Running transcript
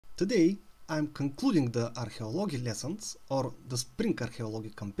Today I'm concluding the archaeology lessons or the spring archaeology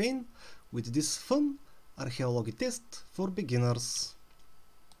campaign with this fun archaeology test for beginners.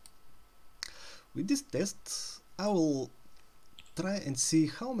 With this test I will try and see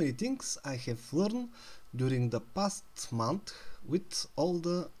how many things I have learned during the past month with all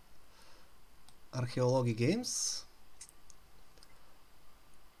the archaeology games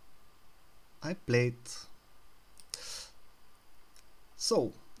I played.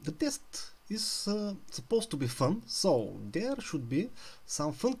 So the test is supposed to be fun, so there should be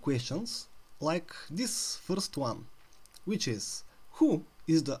some fun questions like this first one, which is: who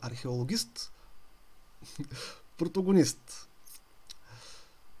is the archaeologist protagonist?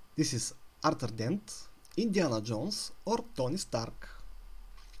 This is Arthur Dent, Indiana Jones or Tony Stark.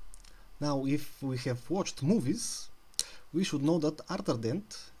 Now, if we have watched movies, we should know that Arthur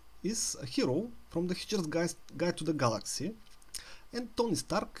Dent is a hero from the Hitchhiker's Guide to the Galaxy, and Tony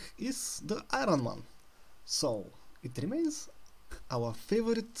Stark is the Iron Man. So it remains our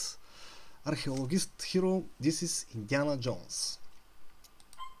favorite archaeologist hero. This is Indiana Jones.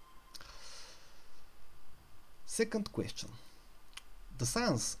 Second question. The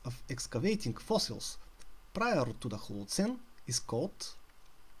science of excavating fossils prior to the Holocene is called,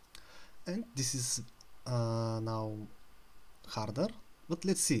 and this is now harder, but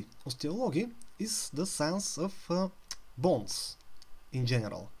let's see. Osteology is the science of bones in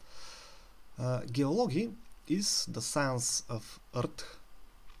general. Geology is the science of earth,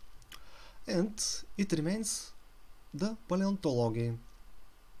 and it remains the paleontology.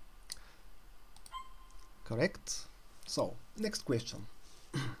 Correct? So, next question.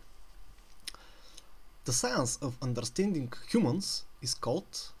 The science of understanding humans is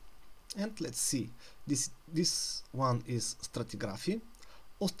called, and let's see, this one is stratigraphy,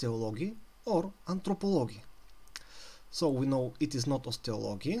 osteology or anthropology. So we know it is not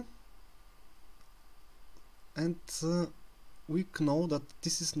osteology, and we know that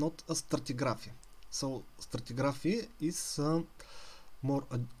this is not a stratigraphy. So stratigraphy is more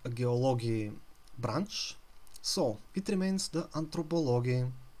a geology branch, so it remains the anthropology.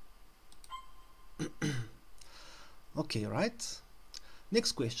 Okay, right?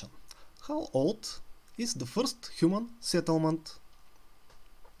 Next question. How old is the first human settlement?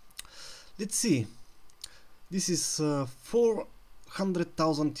 Let's see. This is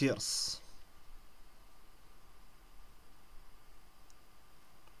 400,000 years.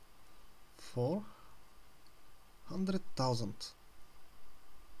 400,000.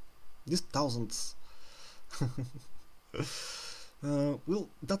 These thousands. Well,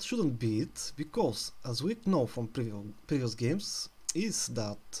 that shouldn't be it, because as we know from previous games, is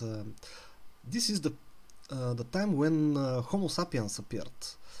that this is the time when Homo sapiens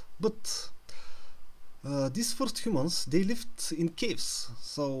appeared. But these first humans, they lived in caves,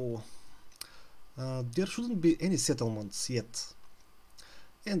 so there shouldn't be any settlements yet.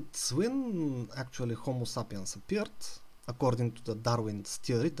 And when actually Homo sapiens appeared, according to the Darwin's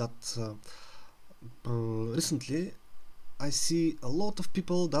theory, that recently I see a lot of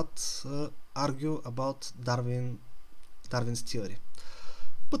people that argue about Darwin's theory.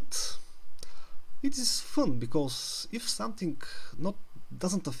 But it is fun, because if something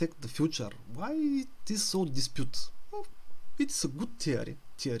doesn't affect the future, why it is so dispute? Well, it's a good theory.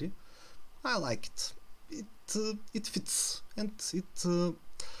 I like it. It fits, and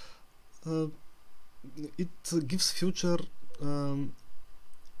it gives future a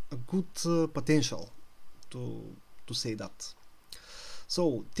good potential to say that.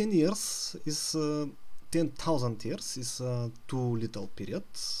 So 10 years is 10,000 years is too little period.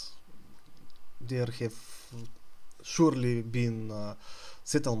 There have surely been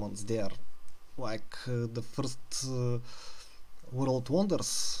settlements there, like the first world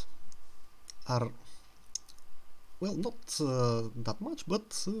wonders are, well, not that much, but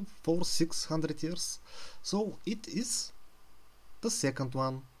 400-600 years. So it is the second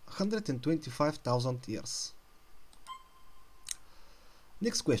one, 125,000 years.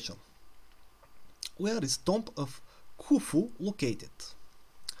 Next question. Where is tomb of Khufu located?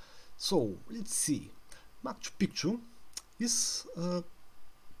 So let's see. Machu Picchu is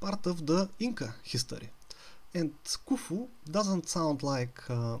part of the Inca history, and Khufu doesn't sound like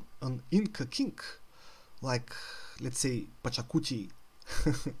an Inca king, like, let's say, Pachacuti.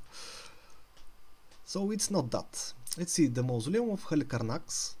 So it's not that. Let's see, the mausoleum of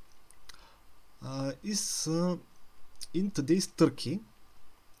Halicarnax is in today's Turkey,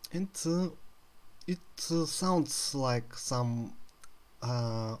 and it sounds like some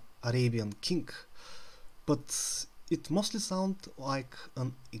Arabian king, but it mostly sounds like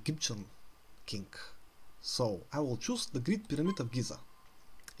an Egyptian king. So I will choose the Great Pyramid of Giza.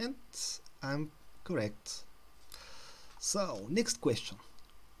 and I'm correct. So, next question.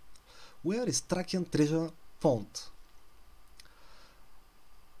 Where is Thracian treasure found?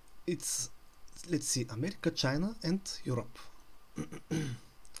 It's, let's see, America, China, and Europe.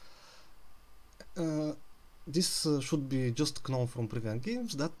 This should be just known from previous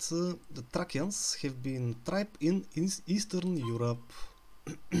games that the Thracians have been tribe in Eastern Europe.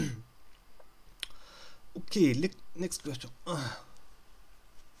 Okay, next question.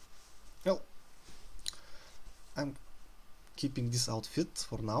 Well, I'm keeping this outfit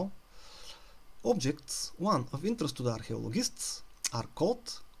for now. Objects, one of interest to the archaeologists, are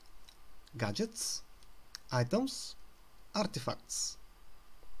called gadgets, items, artifacts.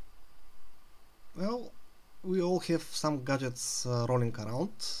 Well, we all have some gadgets rolling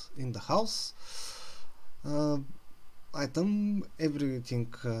around in the house. Item,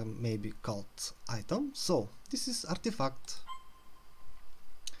 everything may be called item, so this is artifact.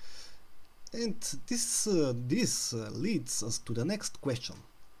 And this leads us to the next question.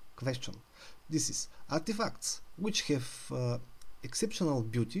 This is artifacts which have exceptional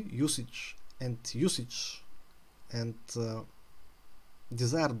beauty, usage and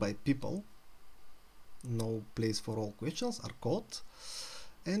desired by people. No place for all questions are called,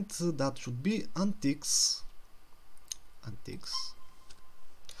 and that should be antiques.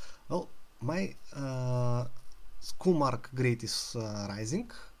 Well, my school mark grade is rising,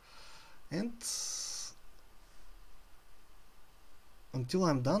 and until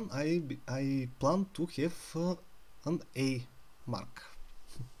I'm done I plan to have an A mark.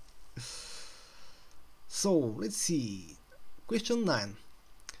 So let's see. Question 9.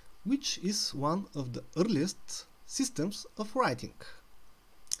 Which is one of the earliest systems of writing?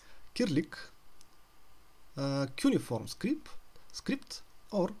 Cyrillic, cuneiform script,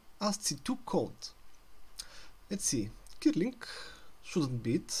 or ASCII2 code? Let's see. Cyrillic shouldn't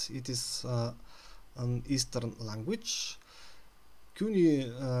be it. It is an Eastern language.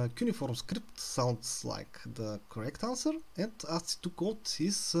 Cuneiform script sounds like the correct answer, and ASCII2 code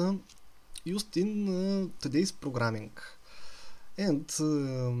is used in today's programming. And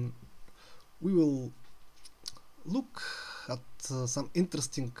we will look at some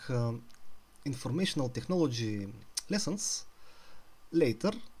interesting informational technology lessons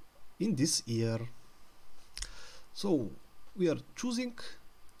later in this year. So we are choosing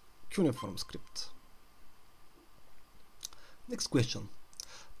cuneiform script. Next question.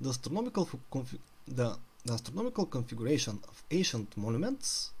 The astronomical configuration of ancient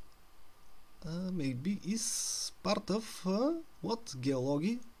monuments maybe is part of what?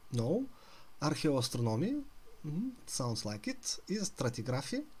 Geology? No. Archaeoastronomy? Sounds like it. Is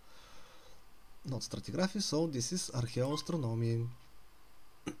stratigraphy? Not stratigraphy, so this is archaeoastronomy.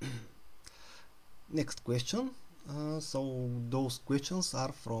 Next question. So those questions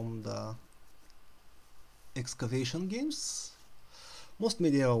are from the excavation games. Most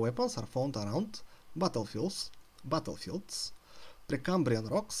medieval weapons are found around battlefields, Precambrian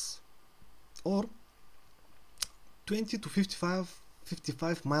rocks, or 20 to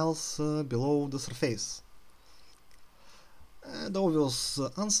 55 miles below the surface. The obvious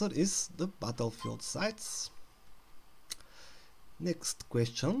answer is the battlefield sites. Next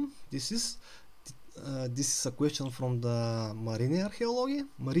question. This is a question from the marine archaeology.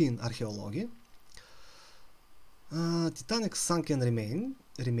 Titanic's sunken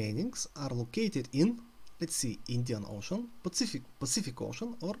remainings are located in, let's see, Indian Ocean, Pacific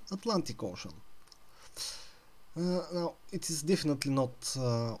Ocean, or Atlantic Ocean. Now, it is definitely not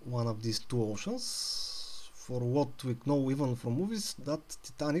one of these two oceans. For what we know even from movies, that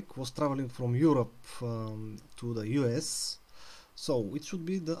Titanic was traveling from Europe to the US, so it should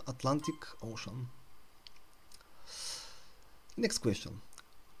be the Atlantic Ocean. Next question.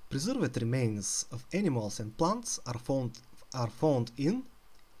 Preserved remains of animals and plants are found in,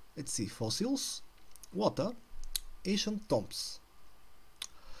 let's see, fossils, water, ancient tombs.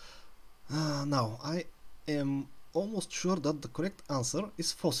 Now, I am almost sure that the correct answer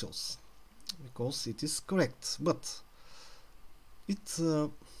is fossils, because it is correct, but it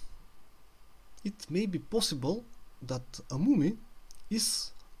may be possible that a mummy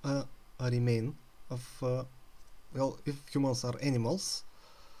is a remain of, well, if humans are animals,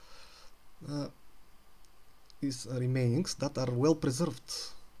 is remainings that are well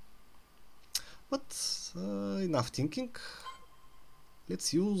preserved. But enough thinking.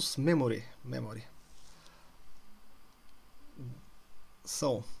 Let's use memory.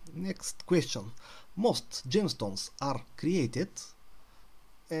 So, next question. Most gemstones are created,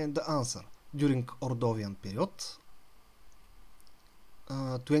 and the answer, during Ordovian period,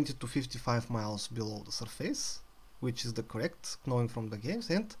 20 to 55 miles below the surface. which is the correct knowing from the games,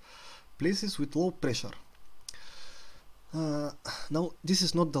 and places with low pressure. Now this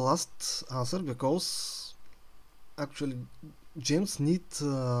is not the last answer, because actually gems need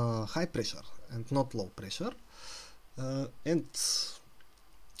high pressure and not low pressure, and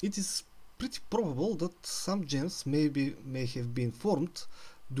it is pretty probable that some gems may have been formed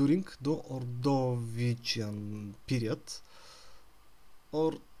during the Ordovician period,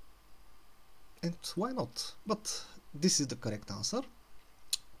 and why not? But this is the correct answer.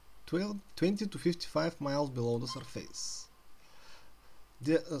 20 to 55 miles below the surface.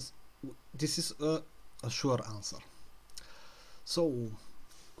 This is a sure answer. So,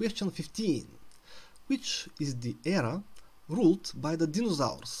 question 15. Which is the era ruled by the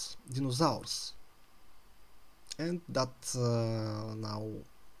dinosaurs? And that now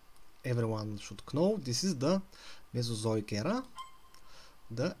everyone should know. This is the Mesozoic era,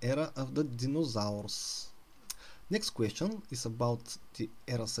 the era of the dinosaurs. Next question is about the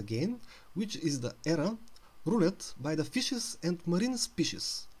eras again, which is the era ruled by the fishes and marine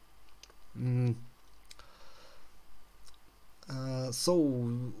species. So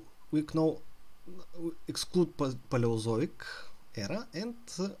we now exclude Paleozoic era, and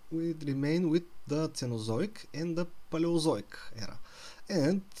we remain with the Cenozoic and the Paleozoic era.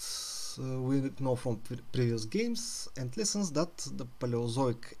 And we know from previous games and lessons that the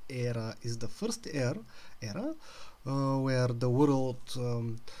Paleozoic era is the first era where the world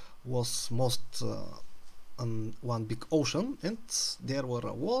was most on one big ocean, and there were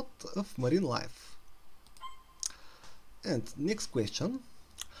a lot of marine life. And next question,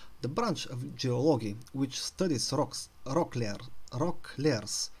 the branch of geology which studies rock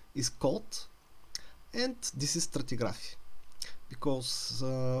layers is called, and this is stratigraphy, because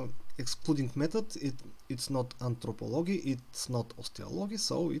excluding method, it's not anthropology, it's not osteology,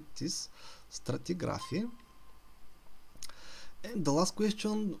 so it is stratigraphy. And the last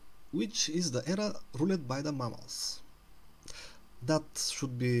question, which is the era ruled by the mammals? That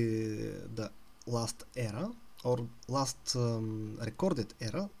should be the last era, or last recorded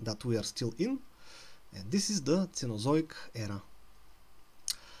era that we are still in, and this is the Cenozoic era,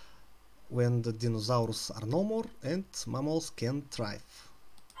 when the dinosaurs are no more and mammals can thrive.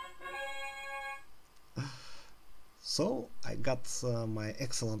 So I got my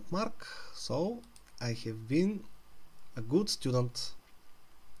excellent mark, so I have been a good student.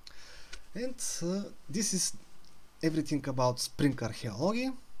 And this is everything about spring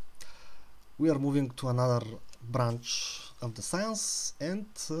archaeology. We are moving to another branch of the science, and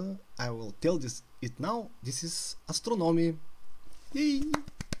I will tell it now. This is astronomy. Yay!